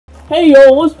Hey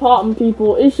yo, what's poppin'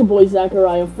 people? It's your boy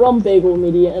Zachariah from Bagel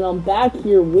Media, and I'm back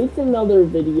here with another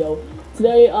video.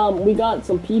 Today, we got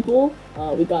some people.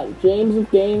 We got James of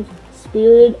Games,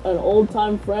 Spirit, an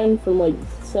old-time friend from like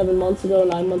 7 months ago,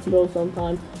 9 months ago,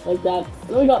 sometime like that. And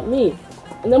then we got me.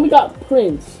 And then we got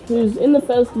Prince, who's in the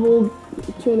festival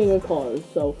tuning a car.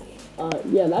 So,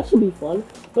 yeah, that should be fun.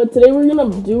 But today we're gonna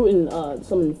do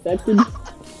some infected,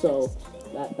 so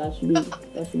that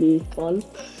should be fun.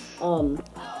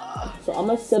 So I'm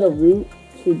gonna set a route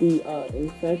to be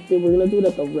infected. We're gonna do it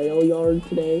at the rail yard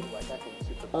today.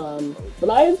 But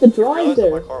I have to drive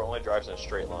there. My car only drives in a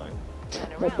straight line.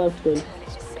 That's good.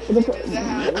 But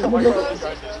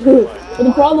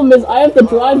the problem is I have to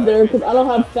drive there because I don't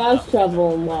have fast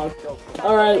travel unlocked.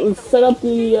 Alright, let's set up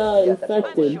the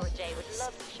infected.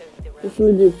 What should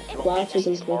we do? Classic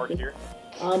infected.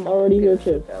 I'm already here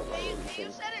too.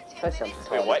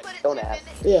 Wait, what? Don't ask.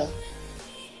 Yeah.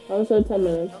 I said 10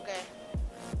 minutes.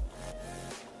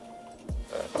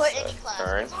 Put any class.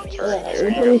 Turn. Yeah,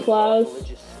 open class.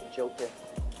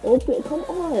 Open, come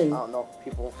on. I don't know,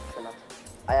 people cannot.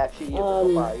 I actually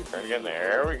Turn again.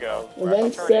 There we go.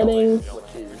 Event settings.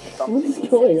 What is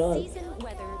going on?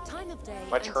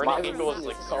 My turning angle is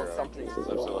like something.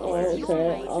 Oh,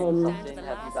 okay.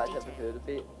 Have you guys ever heard of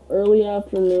it? Early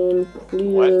afternoon,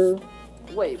 clear.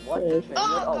 Wait, what? Yes. It's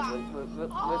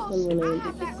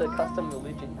a custom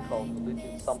religion called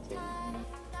religion something.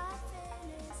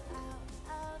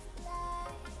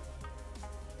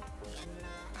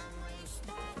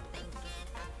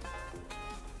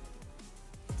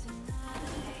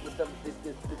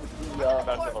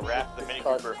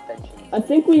 I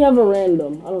think we have a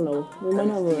random. I don't know. We might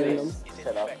have a random.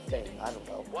 Set up thing. I don't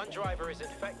know. One driver is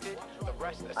infected, the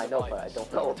rest is I know, but I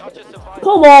don't know.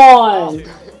 Come on!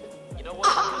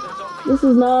 This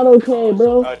is not okay,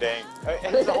 bro. Oh dang!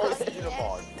 It's always the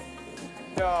Unimog.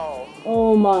 No.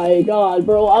 Oh my god,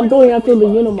 bro! I'm going after the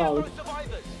Unimog.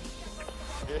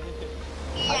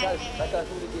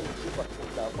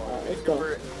 Let's go.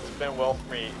 It's been well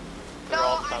for me. No,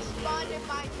 I spawned in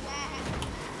my flat.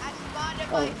 I spawned in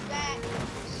my flat.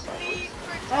 Please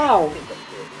protect. Ow!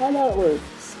 How that work?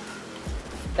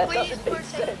 That doesn't make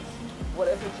sense.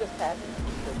 Whatever just happened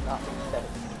does not make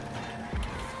sense.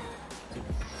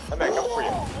 I'm back up for you.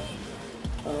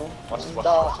 Oh. Watch this one.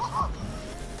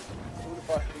 Who the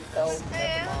fuck you tell?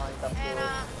 Never mind, I'm good.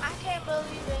 I can't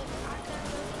believe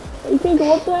it. You can't go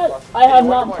up that? I have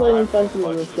not played Infection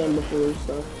in this game before,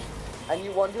 so. And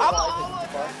you wonder why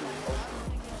this bus is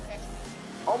open.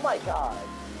 Oh my god.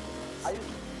 I just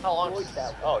How long? destroyed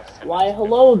that Oh, one. it's 10 Why, minutes.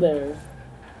 hello there.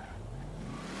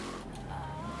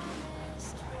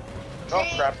 Oh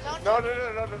crap! No!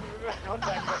 Don't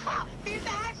back up. He's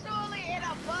actually in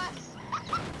a bus.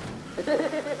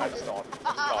 I just stalled.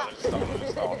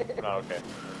 We're not okay.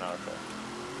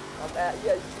 Yeah, you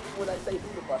see, when I say who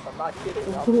the bus, I'm not kidding.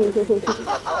 I'm kidding the bus.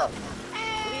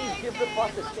 Please give the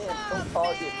bus a chance. Don't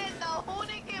target. The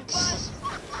hooligan bus.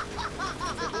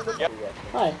 Yep.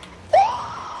 Hi.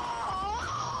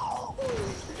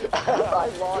 I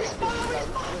lost it.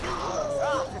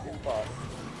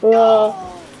 Bruh.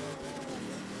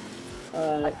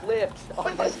 I flipped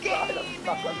on my This side. game, I'm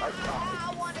stuck on my side.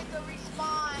 I wanted to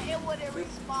respawn. It wouldn't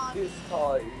respawn. This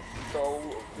car is so.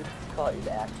 This car is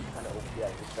actually kind of OP, I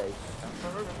would say.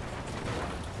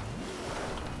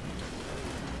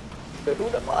 But who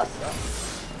the bus?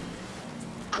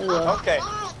 Hello. Okay.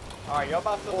 Alright, you're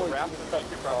about to the raft and thank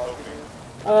you for opening.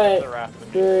 Alright. The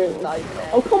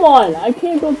raft. Oh, come on. I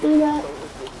can't go through that.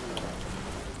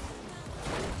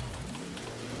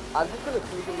 I'm just gonna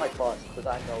cruise in my bus because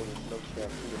I know there's no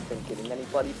chance he isn't getting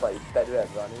anybody, but he's better at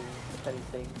running, if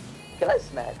anything. Can I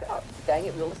smack out? Dang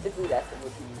it, realistically, that's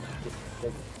what he just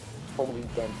like, totally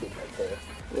dented right there.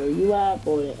 Where you at,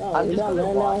 boy? Oh, I'm you're just down gonna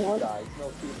there watch now, you what? guys.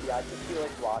 No, seriously, I just feel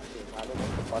like watching. I don't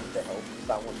want the bus to help because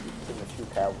I want you to shoot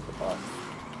power with the bus.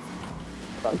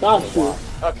 So Got you.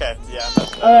 Okay, yeah,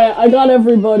 that's it. Alright, I got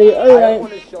everybody. I don't Alright.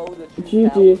 want to show the true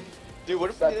GG. Dude, what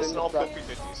if we do this in all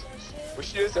PLP50s? We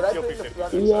should do this in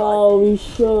PLP50s. Yo, we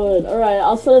should. Alright,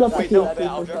 I'll set it up Wait, with no, you.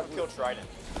 I'll drive kill Trident.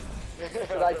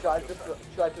 Should I drive the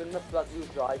front wheel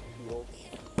drive field?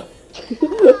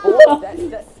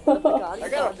 The I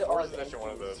got a Forza edition one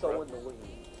of those, so bro. annoying.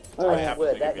 Alright. have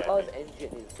Where to that give car's you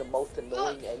engine is the most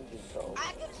annoying engine though.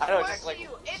 I know, can just swear like- to you,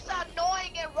 it's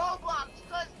annoying in Roblox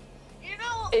because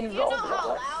In you know how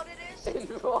Roblox. loud it is. In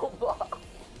Roblox.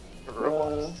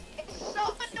 Roblox. It's so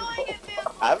annoying in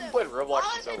vehicles. I haven't played Roblox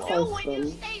All in so it long. do when you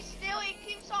Awesome. stay still, it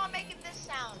keeps on making this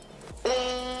sound.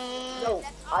 No,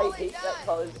 That's I all it hate that does.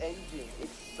 car's engine.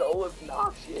 It's so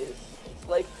obnoxious. It's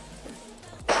like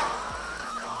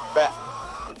Bet.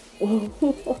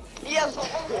 Yes.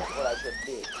 What I just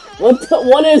did.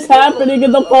 What is happening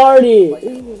in the party? I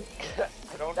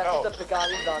don't That's know. the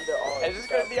Pagani's under all. Is this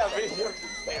gonna be on video?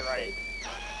 Stay right.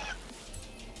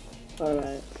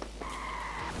 Alright.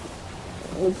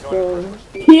 Let's go.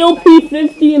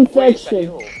 PLP50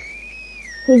 infection. Wait,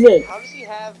 Who's it? how does he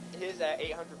have his at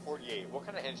 848? What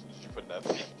kind of engine did you put in that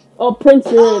thing? Oh, Prince,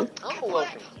 you're in. I'm a little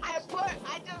confused. I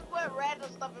just put random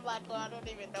stuff in my car. I don't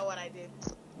even know what I did.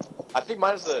 I think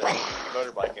mine is the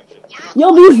motorbike engine.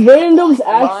 Yo, these randoms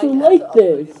actually Mine like has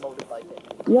this. the upgraded motorbike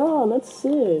engine. Yeah, that's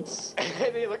sick.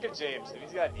 Hey, look at James.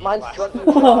 He's got knee Mine's glasses.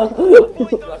 front wheel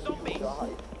drive.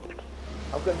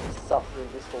 I'm going to be suffering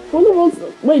this whole Who the world's,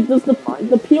 wait, does the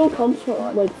PO comes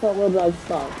from like front wheel drive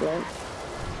stock, right?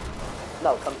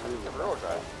 No, come through. Real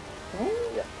drive. Huh?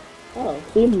 Yeah. Oh,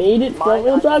 so you made it front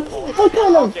wheel Mine, drive? What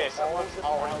kind of? Okay, someone's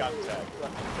already got tagged.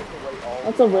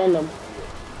 That's a random.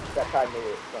 That time made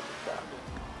it front wheel drive.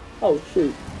 Oh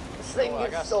shoot. This thing Oh, I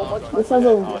is got so stuck much on This that. has a-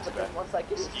 Oh, it's bad. Once I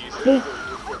get it. Excuse me.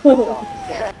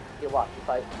 Here, watch. If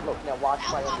I look now, watch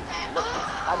my look.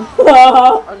 I'm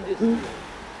undisputed. Do you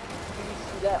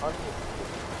see that undisputed?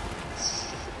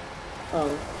 Oh.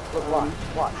 Look, watch.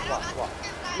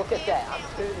 Look at that. I'm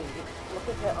turning it. Look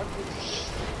at that undisputed.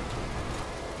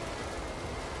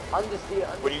 Undisputed.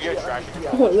 When you get tracking,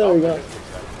 There we go.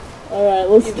 Alright,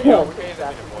 let's Even go. though we're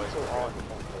tracking so on.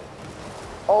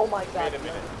 Oh my god. Wait a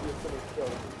minute.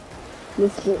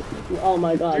 Oh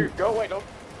my god. Dude, go away. Don't.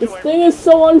 This thing is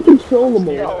so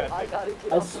uncontrollable. No, I gotta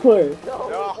get I up. swear. No,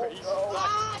 No, he's no.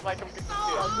 stuck. Like I'm confused.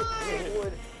 Stop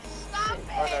it!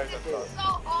 Oh, no, This that's is not.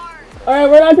 so hard. Alright,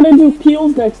 we're not gonna do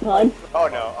peels next time. Oh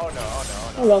no, oh no, oh no, oh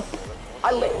no. Hello.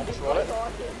 I landed Roll right it.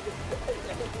 on him.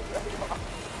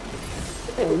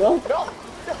 There we go. No, no,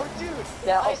 dude.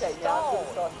 Now, I okay, now I'm stalled.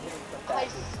 gonna start hitting some I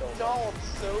passes so much. stalled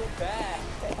so bad.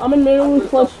 I'm in middle with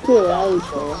clutch too, I ain't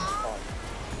sure.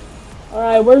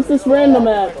 Alright, where's this random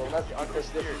at? So there's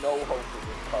no hope in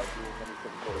this car doing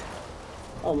anything good.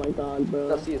 Oh my god, No,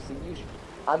 bro. seriously,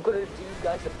 I'm gonna do you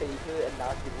guys a favor and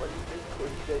not do anything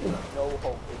because there's no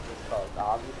hope in this car.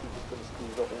 Obviously, just gonna screw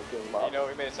the whole game up. You know,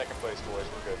 we made second place, boys.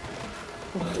 We're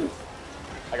good.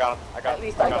 I got him. I got At him.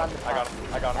 least I I got got him. the I got him.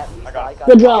 I got At him. least I got him.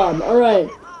 Good job, alright.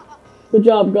 Good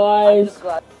job, I'm guys. just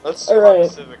glad. Let's All do right.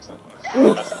 civics then.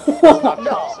 That's not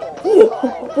No,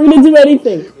 We're gonna do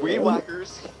anything. Weed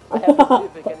whackers. I have a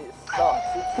Civic and it sucks.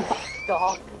 It's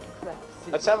stock.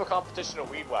 Let's have a competition of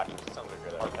weed whacking. Sounds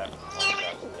good. I like that.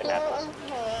 It happens.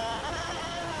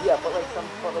 Yeah, but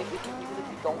like even if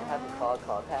you don't have a car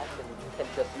pack, then you can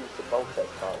just use the boat test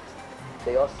cards.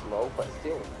 They are slow, but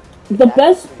still. The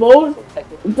best boat. So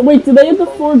technically, Wait, do they have the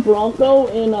Ford Bronco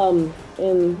in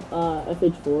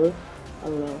FH4? I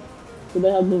don't know. Do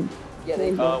they have the? yeah,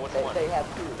 they Which one? they have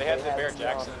two. They have the Bear the,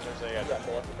 Jackson and there's a Yeah, they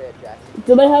have the Bear Jackson.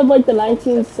 Do they have like the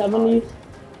 1970s?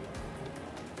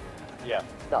 yeah.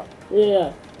 No,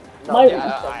 Yeah. no, My- they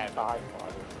have Yeah, I am. 75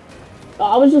 models.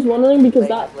 I was just wondering because They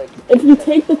that have, like, if you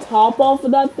take the top off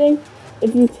of that thing,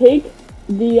 if you take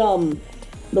the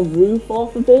roof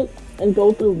off of it and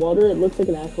go through water, it looks like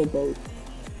an actual boat.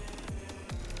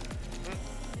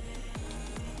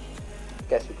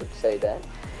 Guess you could say that.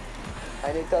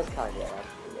 And it does kind of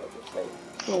actually, I would say.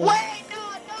 Yeah. Wait, no.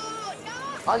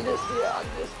 Understeer.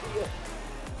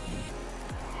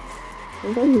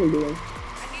 What are you even doing? I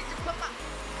need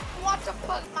to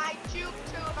put my juke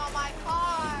tune on my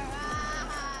car.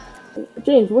 Ah.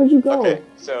 James, where'd you go? Okay.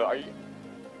 So are you?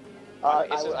 I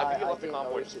It says, I think you left the didn't combo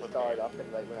know it just should with start me. up,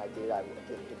 and like when I did, I didn't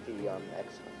hit the X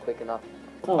quick enough.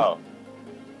 Oh, Oh.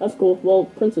 that's cool. Well,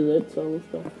 Prince is it, so let's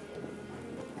go.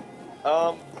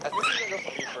 I think you're gonna go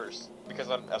for me first because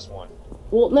I'm S1.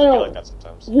 Well, I feel no. like that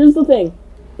sometimes. Here's the thing.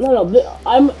 No.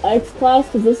 I'm X class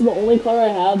because this is the only car I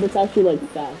have that's actually like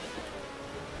fast.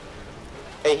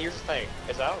 Hey, here's the thing.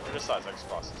 Is I don't criticize X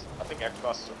classes. I think X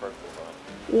classes are perfectly fine.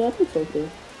 Yeah, I think so too.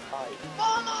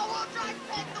 Oh no, we'll drive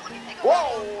back. Do anything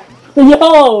about it.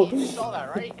 Whoa! Yo! You saw that,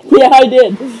 right? Yeah, I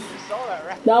did. You saw that,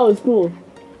 right? That was cool.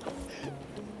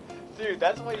 Dude,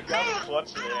 that's why you got me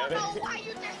clutch, I man. don't know why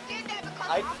you just did that because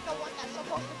I- I'm the one that's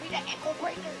supposed to be the echo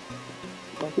breaker.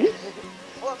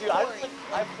 Dude, I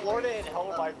floored it and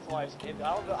held my clutch, and I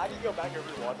don't know, I need to go back over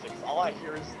and watch it, 'cause all I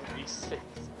hear is the V6.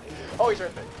 Oh, he's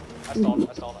right there. I stalled,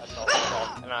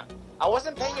 and I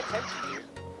wasn't paying attention, dude.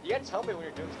 You gotta tell me when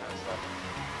you're doing this kind of stuff.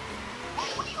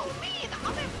 Hey, what do you mean?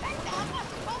 I'm infected. I'm not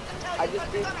supposed to tell you I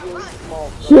just because did you're really gonna run. small.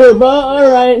 Sure, but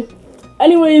alright.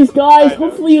 Anyways, guys,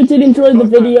 hopefully you did enjoy the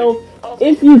video.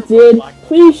 If you did,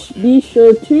 please be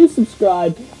sure to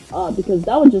subscribe because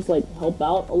that would just like help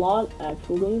out a lot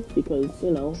actually, because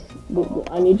you know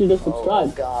I need you to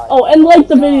subscribe. Oh, and like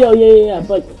the video, yeah.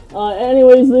 But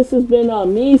anyways, this has been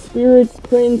me, Spirit,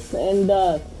 Prince, and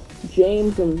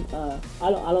James, and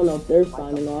I don't know if they're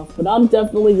signing off, but I'm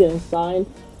definitely gonna sign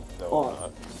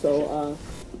off. So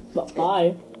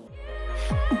bye.